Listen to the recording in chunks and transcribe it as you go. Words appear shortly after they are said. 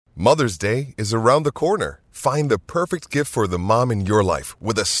Mother's Day is around the corner. Find the perfect gift for the mom in your life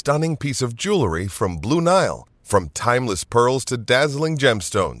with a stunning piece of jewelry from Blue Nile. From timeless pearls to dazzling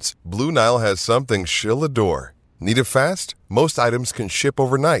gemstones, Blue Nile has something she'll adore. Need it fast? Most items can ship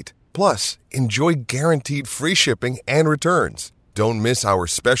overnight. Plus, enjoy guaranteed free shipping and returns. Don't miss our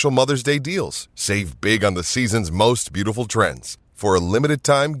special Mother's Day deals. Save big on the season's most beautiful trends. For a limited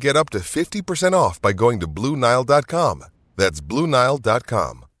time, get up to 50% off by going to BlueNile.com. That's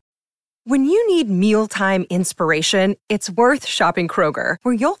BlueNile.com. When you need mealtime inspiration, it's worth shopping Kroger,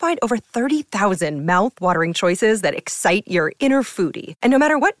 where you'll find over 30,000 mouth-watering choices that excite your inner foodie. And no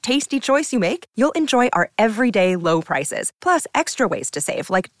matter what tasty choice you make, you'll enjoy our everyday low prices, plus extra ways to save,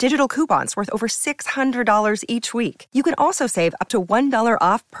 like digital coupons worth over $600 each week. You can also save up to $1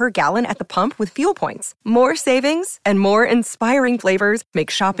 off per gallon at the pump with fuel points. More savings and more inspiring flavors make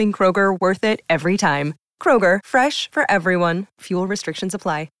shopping Kroger worth it every time. Kroger, fresh for everyone. Fuel restrictions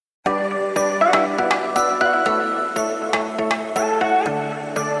apply.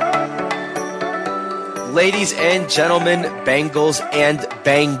 Ladies and gentlemen, Bengals and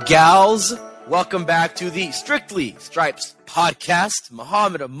Bengals, welcome back to the Strictly Stripes podcast.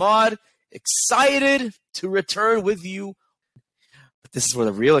 Muhammad Ahmad, excited to return with you. But this is where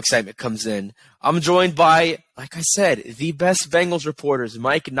the real excitement comes in. I'm joined by, like I said, the best Bengals reporters,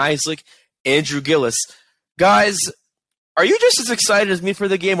 Mike Neislick, Andrew Gillis. Guys, are you just as excited as me for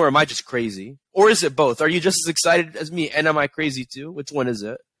the game, or am I just crazy? Or is it both? Are you just as excited as me, and am I crazy too? Which one is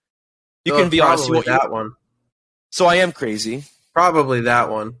it? You can be honest. Probably that one. So I am crazy. Probably that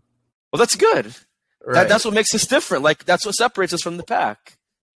one. Well, that's good. Right. That's what makes us different. Like, that's what separates us from the pack.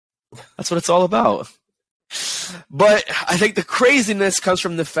 That's what it's all about. But I think the craziness comes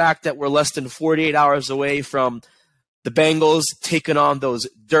from the fact that we're less than 48 hours away from the Bengals taking on those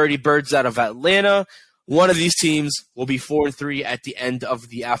dirty birds out of Atlanta. One of these teams will be 4-3 at the end of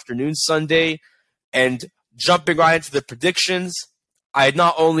the afternoon Sunday. And jumping right into the predictions, I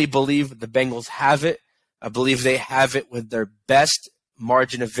not only believe the Bengals have it, I believe they have it with their best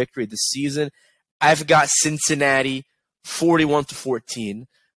margin of victory this season. I've got Cincinnati 41-14.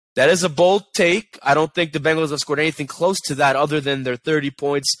 That is a bold take. I don't think the Bengals have scored anything close to that other than their 30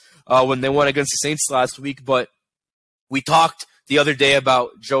 points when they won against the Saints last week. But we talked the other day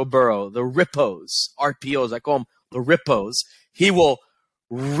about Joe Burrow, the Rippos, RPOs. I call them the Rippos. He will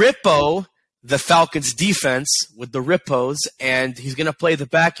Rippo the Falcons defense with the Rippos, and he's going to play the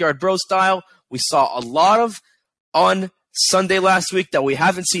backyard bro style. We saw a lot of on Sunday last week that we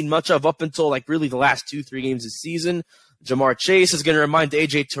haven't seen much of up until like really the last 2-3 games this season. Jamar Chase is going to remind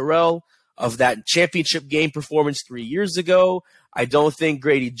A.J. Terrell of that championship game performance 3 years ago. I don't think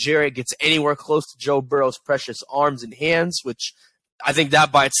Grady Jarrett gets anywhere close to Joe Burrow's precious arms and hands, which I think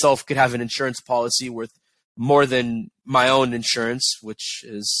that by itself could have an insurance policy worth more than my own insurance, which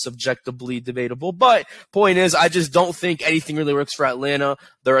is subjectively debatable. But point is, I just don't think anything really works for Atlanta.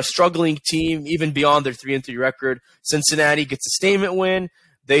 They're a struggling team, even beyond their 3-3 record. Cincinnati gets a statement win.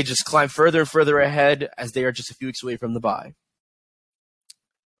 They just climb further and further ahead as they are just a few weeks away from the bye.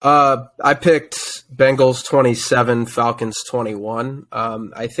 I picked Bengals 27, Falcons 21.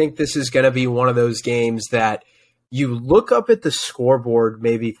 I think this is going to be one of those games that you look up at the scoreboard,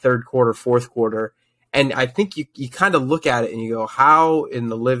 maybe third quarter, fourth quarter, and I think you kind of look at it and you go, how in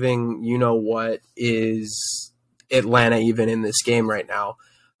the living, what is Atlanta even in this game right now?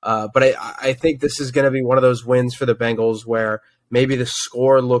 But I think this is going to be one of those wins for the Bengals where maybe the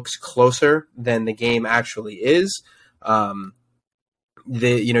score looks closer than the game actually is. You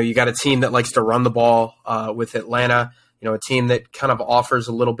got a team that likes to run the ball with Atlanta, a team that kind of offers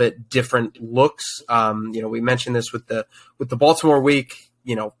a little bit different looks. We mentioned this with the Baltimore week.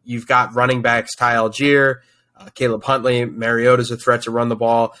 You've got running backs, Ty Algier, Caleb Huntley, Mariota's a threat to run the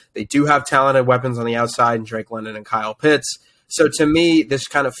ball. They do have talented weapons on the outside in Drake London and Kyle Pitts. So to me, this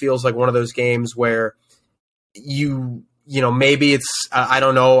kind of feels like one of those games where maybe it's, I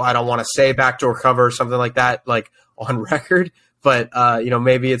don't know, I don't want to say backdoor cover or something like that, like on record, but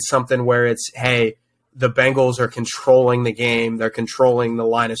maybe it's something where it's, hey, the Bengals are controlling the game. They're controlling the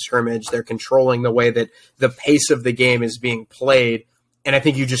line of scrimmage. They're controlling the way that the pace of the game is being played. And I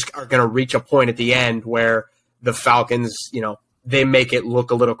think you just are going to reach a point at the end where the Falcons, they make it look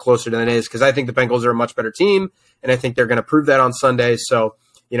a little closer than it is, because I think the Bengals are a much better team, and I think they're going to prove that on Sunday. So,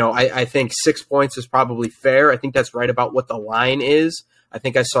 I think 6 points is probably fair. I think that's right about what the line is. I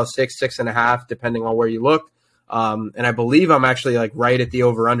think I saw 6.5, depending on where you look. And I believe I'm actually like right at the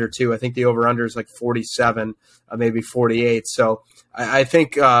over-under too. I think the over-under is like 47, maybe 48. So I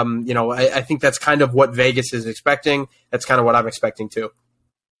think, I think that's kind of what Vegas is expecting. That's kind of what I'm expecting too.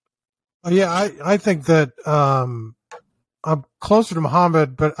 Yeah, I think that I'm closer to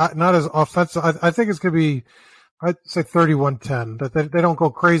Muhammad, but not as offensive. I think it's going to be, I'd say 31-10. That they don't go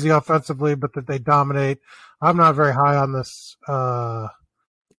crazy offensively, but that they dominate. I'm not very high on this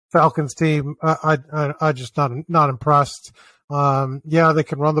Falcons team. I just not impressed. Yeah, they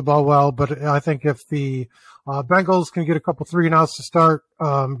can run the ball well, but I think if the Bengals can get a couple 3-and-outs to start,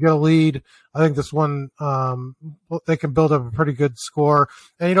 get a lead, I think this one they can build up a pretty good score.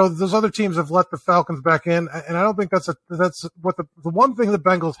 And those other teams have let the Falcons back in, and I don't think that's what the one thing the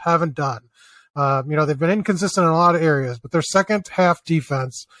Bengals haven't done. They've been inconsistent in a lot of areas, but their second half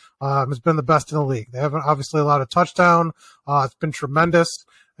defense has been the best in the league. They haven't obviously allowed a touchdown. It's been tremendous.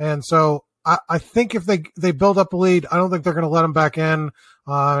 And so I think if they build up a lead, I don't think they're going to let them back in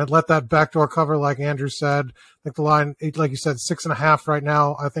and let that backdoor cover, like Andrew said. I think the line, like you said, 6.5 right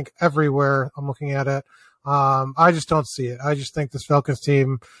now. I think everywhere I'm looking at it. I just don't see it. I just think this Falcons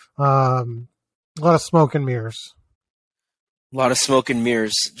team, a lot of smoke and mirrors. A lot of smoke and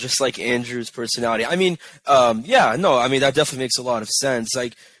mirrors, just like Andrew's personality. I mean, that definitely makes a lot of sense.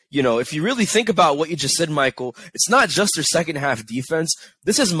 Like, if you really think about what you just said, Michael, it's not just their second half defense.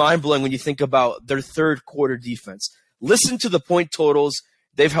 This is mind-blowing when you think about their third quarter defense. Listen to the point totals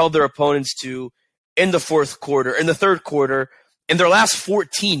they've held their opponents to in the third quarter, in their last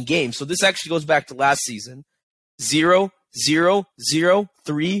 14 games. So this actually goes back to last season. 0, 0, 0,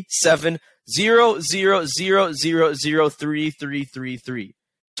 3, 7, 0, 0, 0, 0, 0, 3, 3, 3, 3.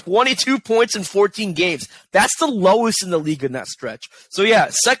 22 points in 14 games. That's the lowest in the league in that stretch. So yeah,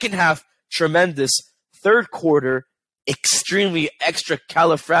 second half, tremendous. Third quarter, extremely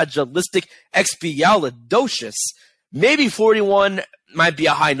extracalifragilistic, maybe 41 might be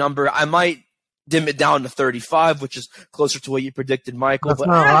a high number. I might dim it down to 35, which is closer to what you predicted, Michael. That's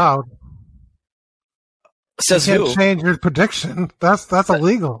not allowed. Says you who? Can't change your prediction. That's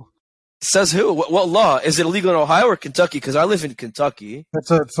illegal. Says who? What law? Is it illegal in Ohio or Kentucky? Because I live in Kentucky. It's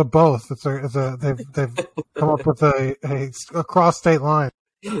a both. They've come up with a cross state line.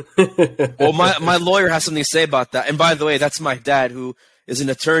 Well, my lawyer has something to say about that. And by the way, that's my dad, who is an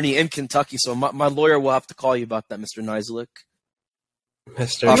attorney in Kentucky. So my lawyer will have to call you about that, Mr. Nizelik. You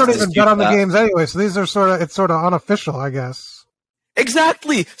don't even bet on the games anyway, so these are sort of unofficial, I guess.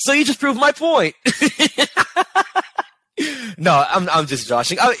 Exactly. So you just proved my point. No, I'm just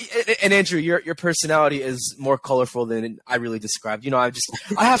joshing. And Andrew, your personality is more colorful than I really described. I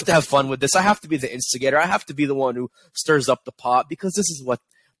have to have fun with this. I have to be the instigator. I have to be the one who stirs up the pot, because this is what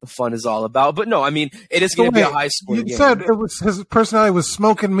the fun is all about. But no, I mean, it is going to be a high scoring game. You said his personality was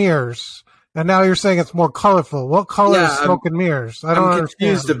smoke and mirrors, and now you're saying it's more colorful. What color is smoke and mirrors? I'm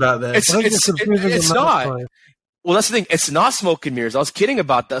confused about that. It's not. Well, that's the thing. It's not smoke and mirrors. I was kidding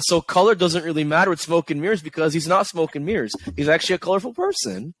about that. So color doesn't really matter with smoke and mirrors, because he's not smoke and mirrors. He's actually a colorful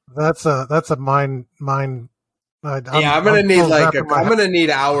person. That's a mind. I'm gonna need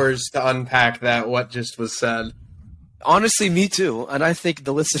hours to unpack that. What just was said. Honestly, me too. And I think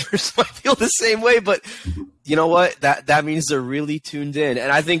the listeners might feel the same way. But you know what? That means they're really tuned in.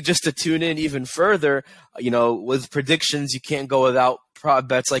 And I think just to tune in even further, with predictions, you can't go without prop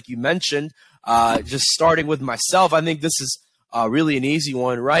bets, like you mentioned. Just starting with myself, I think this is really an easy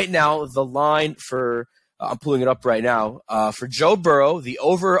one. Right now, the line for I'm pulling it up right now, for Joe Burrow, the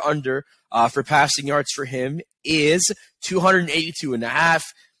over-under for passing yards for him is 282.5.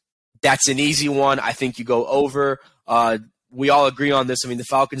 That's an easy one. I think you go over. We all agree on this. I mean, the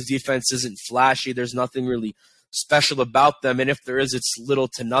Falcons' defense isn't flashy. There's nothing really special about them, and if there is, it's little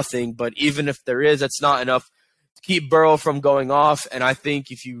to nothing. But even if there is, that's not enough to keep Burrow from going off. And I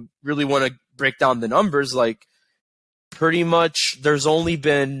think if you really want to break down the numbers, like pretty much there's only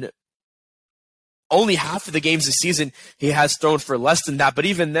half of the games this season he has thrown for less than that. But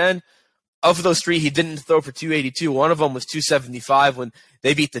even then, of those three, he didn't throw for 282. One of them was 275 when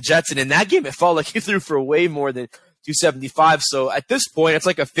they beat the Jets. And in that game, it felt like he threw for way more than 275. So at this point, it's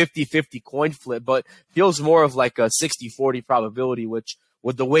like a 50-50 coin flip, but feels more of like a 60-40 probability, which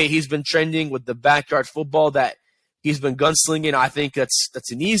with the way he's been trending, with the backyard football that he's been gunslinging, I think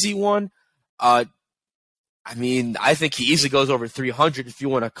that's an easy one. I think he easily goes over 300 if you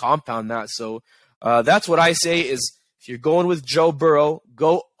want to compound that. So that's what I say is, if you're going with Joe Burrow,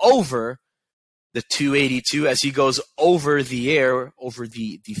 go over the 282 as he goes over the air, over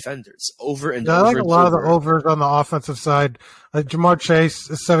the defenders, over and over. I like a lot of the overs on the offensive side. Jamar Chase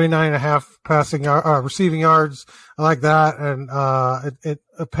is 79.5 receiving yards. I like that, and it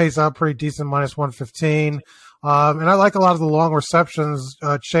pays out pretty decent, -115. And I like a lot of the long receptions.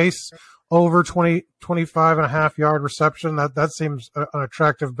 Chase over 25 and a half yard reception. That seems an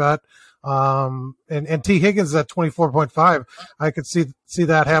attractive bet. And T Higgins at 24.5. I could see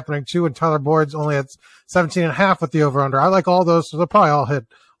that happening too. And Tyler Boyd's only at 17 and a half with the over under. I like all those. So they'll probably all hit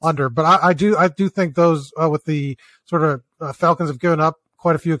under, but I do think those, with the sort of Falcons have given up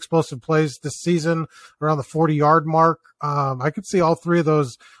quite a few explosive plays this season around the 40-yard mark. I could see all three of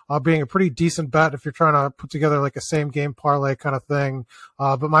those being a pretty decent bet if you're trying to put together like a same game parlay kind of thing.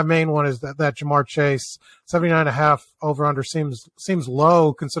 But my main one is that Jamar Chase 79.5 over under seems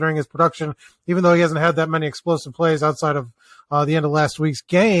low considering his production, even though he hasn't had that many explosive plays outside of the end of last week's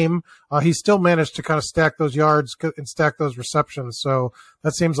game. He still managed to kind of stack those yards and stack those receptions. So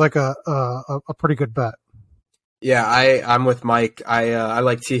that seems like a pretty good bet. Yeah, I'm with Mike. I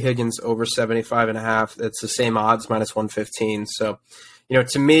like T Higgins over 75.5. It's the same odds, minus 115. So,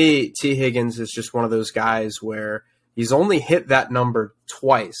 to me, T Higgins is just one of those guys where he's only hit that number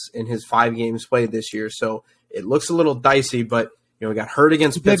twice in his 5 games played this year. So it looks a little dicey, but he got hurt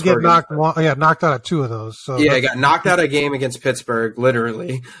against Pittsburgh. He did knocked out of 2 of those. So yeah, he got knocked out of a game against Pittsburgh,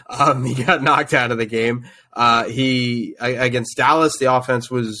 literally. He got knocked out of the game. Against Dallas, the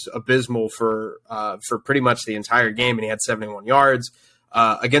offense was abysmal for pretty much the entire game, and he had 71 yards.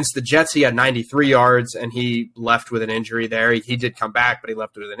 Against the Jets, he had 93 yards, and he left with an injury there. He did come back, but he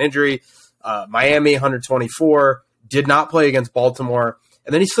left with an injury. Miami, 124, did not play against Baltimore.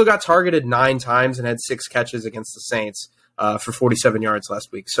 And then he still got targeted 9 times and had 6 catches against the Saints. For 47 yards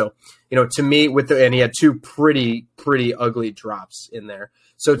last week. So, to me, and he had 2 pretty ugly drops in there.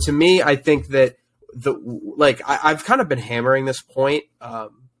 So to me, I think that I've kind of been hammering this point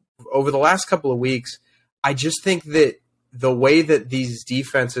over the last couple of weeks. I just think that the way that these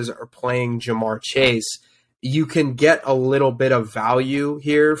defenses are playing Jamar Chase, you can get a little bit of value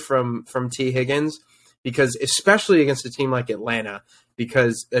here from T Higgins, because especially against a team like Atlanta,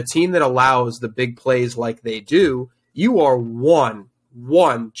 because a team that allows the big plays like they do, you are one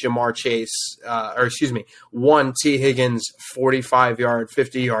Jamar Chase, one T Higgins 45-yard,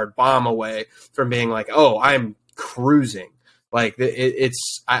 50-yard bomb away from being like, oh, I'm cruising. Like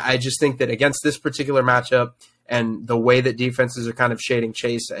I just think that against this particular matchup and the way that defenses are kind of shading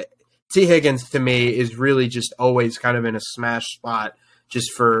Chase, T Higgins to me is really just always kind of in a smash spot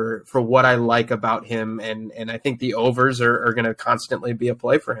just for what I like about him. And I think the overs are going to constantly be a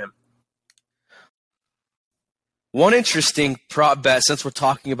play for him. One interesting prop bet, since we're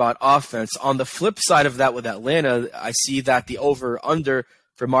talking about offense, on the flip side of that with Atlanta, I see that the over-under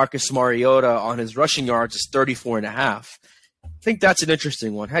for Marcus Mariota on his rushing yards is 34.5. I think that's an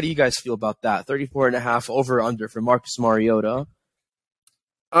interesting one. How do you guys feel about that? 34.5 over-under for Marcus Mariota.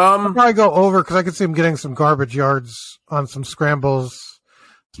 I'll probably go over because I could see him getting some garbage yards on some scrambles,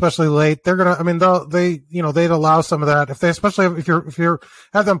 especially late. They're gonna. I mean, they'd allow some of that especially if you're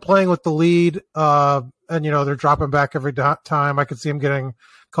have them playing with the lead, and they're dropping back every time. I could see him getting a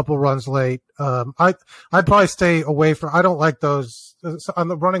couple runs late. I'd probably stay away from. I don't like those on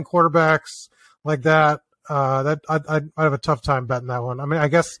the running quarterbacks like that. I'd have a tough time betting that one. I mean, I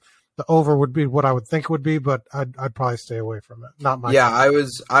guess the over would be what I would think it would be, but I'd probably stay away from it. Not my. Yeah, I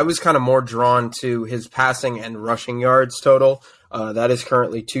was kind of more drawn to his passing and rushing yards total. That is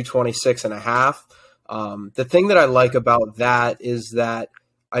currently 226.5. The thing that I like about that is that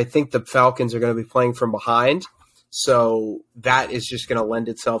I think the Falcons are going to be playing from behind. So that is just going to lend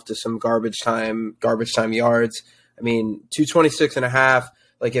itself to some garbage time yards. I mean, 226.5.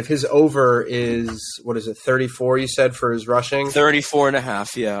 Like if his over is, 34 you said for his rushing?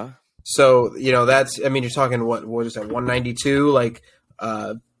 34.5, yeah. So, that's, I mean, you're talking what is that, 192?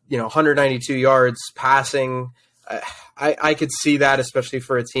 192 yards passing. I could see that, especially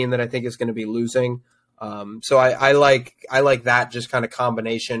for a team that I think is going to be losing. So I like that just kind of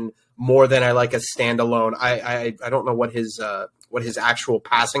combination more than I like a standalone. I don't know what his actual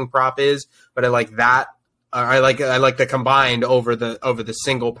passing prop is, but I like that. I like the combined over the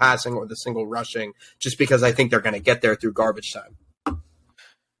single passing or the single rushing, just because I think they're going to get there through garbage time.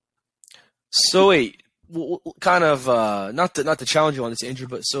 So wait, kind of not to challenge you on this, Andrew,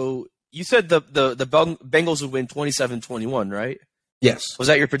 but so you said the Bengals would win 27-21, right? Yes. Was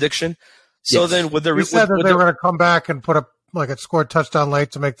that your prediction? So yes. Then would there? You said that they were going to come back and put up a score touchdown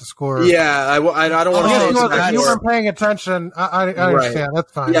late to make the score. Yeah, I don't want to say if you weren't paying attention, I understand. Right.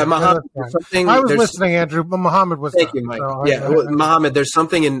 That's fine. Yeah, Muhammad. I was listening, Andrew, but Muhammad was. Thank you, Mike. So Muhammad. There's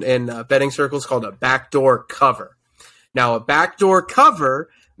something in betting circles called a backdoor cover. Now, a backdoor cover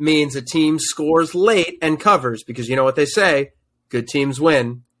means a team scores late and covers, because you know what they say: good teams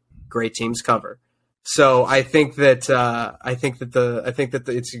win, great teams cover. So I think that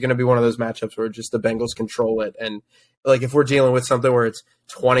it's going to be one of those matchups where just the Bengals control it, and like if we're dealing with something where it's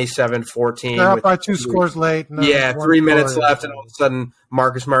 27-14, they're up by 2 scores late. 3 minutes left, and all of a sudden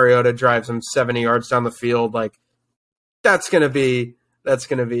Marcus Mariota drives them 70 yards down the field. Like that's going to be a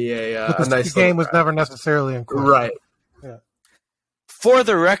nice game was never necessarily in question. Right. Yeah. For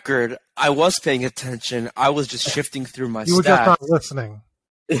the record, I was paying attention. I was just shifting through my You were stats. just not listening.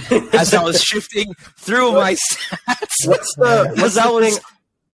 As I was shifting through my stats. What's the thing?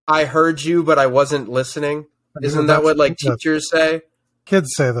 I heard you, but I wasn't listening. Isn't that what like teachers say? Kids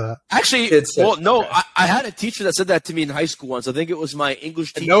say that. Actually, Kids say no, that. I had a teacher that said that to me in high school once. I think it was my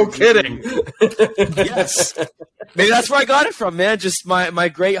English teacher. No kidding. Yes. Maybe that's where I got it from, man. Just my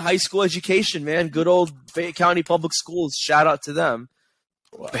great high school education, man. Good old Fayette County Public Schools. Shout out to them.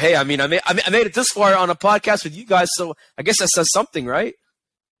 Wow. But hey, I mean, I made it this far on a podcast with you guys, so I guess that says something, right?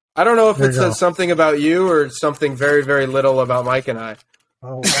 I don't know if it says something about you or something very, very little about Mike and I.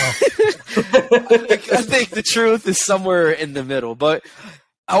 Oh, wow. I think the truth is somewhere in the middle. But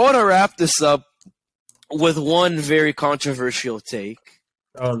I want to wrap this up with one very controversial take.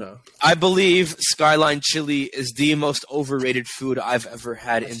 Oh, no. I believe Skyline Chili is the most overrated food I've ever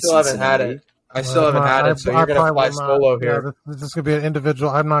had in Cincinnati. Haven't had it. I still haven't had it, so you're going to fly solo here. Yeah, this is going to be an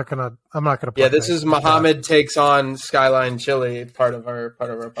individual. I'm not going to. Yeah, this is Muhammad takes on Skyline Chili, part of our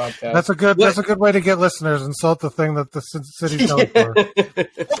podcast. That's a good way to get listeners. Insult the thing that the city's known for.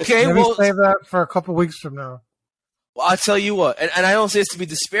 Okay, Maybe save that for a couple weeks from now. Well, I'll tell you what, and I don't say this to be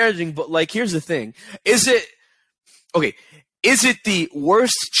disparaging, but like, here's the thing: is it the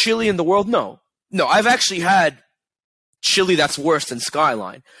worst chili in the world? No, I've actually had chili that's worse than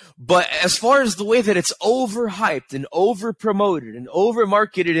Skyline. But as far as the way that it's overhyped and overpromoted and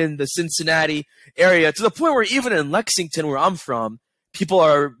overmarketed in the Cincinnati area, to the point where even in Lexington, where I'm from, people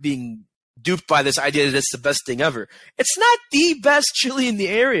are being duped by this idea that it's the best thing ever. It's not the best chili in the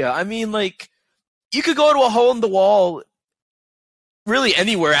area. I mean, like, you could go to a hole in the wall really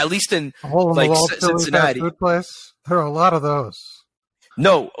anywhere, at least in like Cincinnati. Food place. There are a lot of those.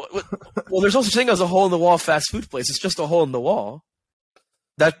 No, well, there's no such thing as a hole in the wall fast food place. It's just a hole in the wall.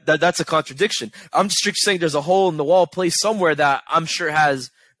 That's a contradiction. I'm just saying there's a hole in the wall place somewhere that I'm sure has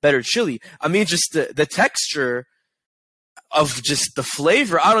better chili. I mean, just the texture of just the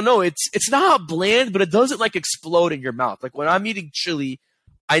flavor. I don't know. It's not bland, but it doesn't like explode in your mouth. Like when I'm eating chili,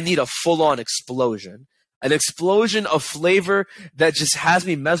 I need a full-on explosion. An explosion of flavor that just has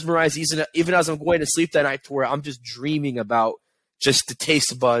me mesmerized even as I'm going to sleep that night, to where I'm just dreaming about just the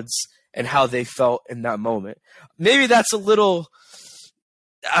taste buds and how they felt in that moment. Maybe that's a little,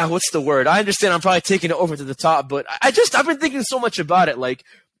 what's the word? I understand I'm probably taking it over to the top, but I've been thinking so much about it. Like,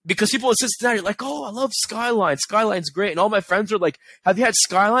 because people in Cincinnati are like, oh, I love Skyline. Skyline's great. And all my friends are like, have you had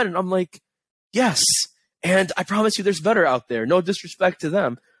Skyline? And I'm like, yes. And I promise you there's better out there. No disrespect to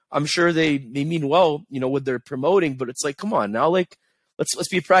them. I'm sure they mean well, with their promoting, but it's like, come on now, like, let's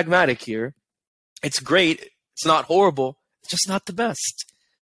be pragmatic here. It's great. It's not horrible. It's just not the best.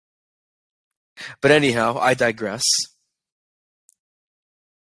 But anyhow, I digress.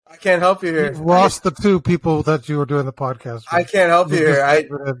 I can't help you here. You've lost the two people that you were doing the podcast with. I can't help you here.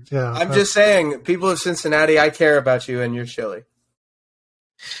 I'm just saying, people of Cincinnati, I care about you and your chili.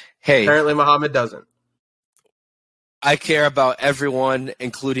 Hey. Apparently Muhammad doesn't. I care about everyone,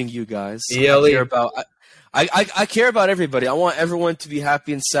 including you guys. I care about everybody. I want everyone to be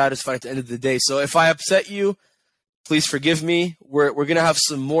happy and satisfied at the end of the day. So if I upset you, please forgive me. We're going to have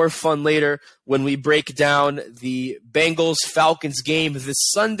some more fun later when we break down the Bengals-Falcons game this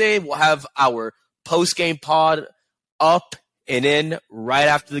Sunday. We'll have our post-game pod up and in right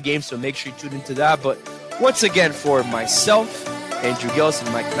after the game, so make sure you tune into that. But once again, for myself, Andrew Gillis,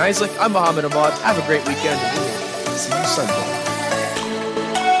 and Mike Neislick, I'm Muhammad Ahmad. Have a great weekend. See you Sunday.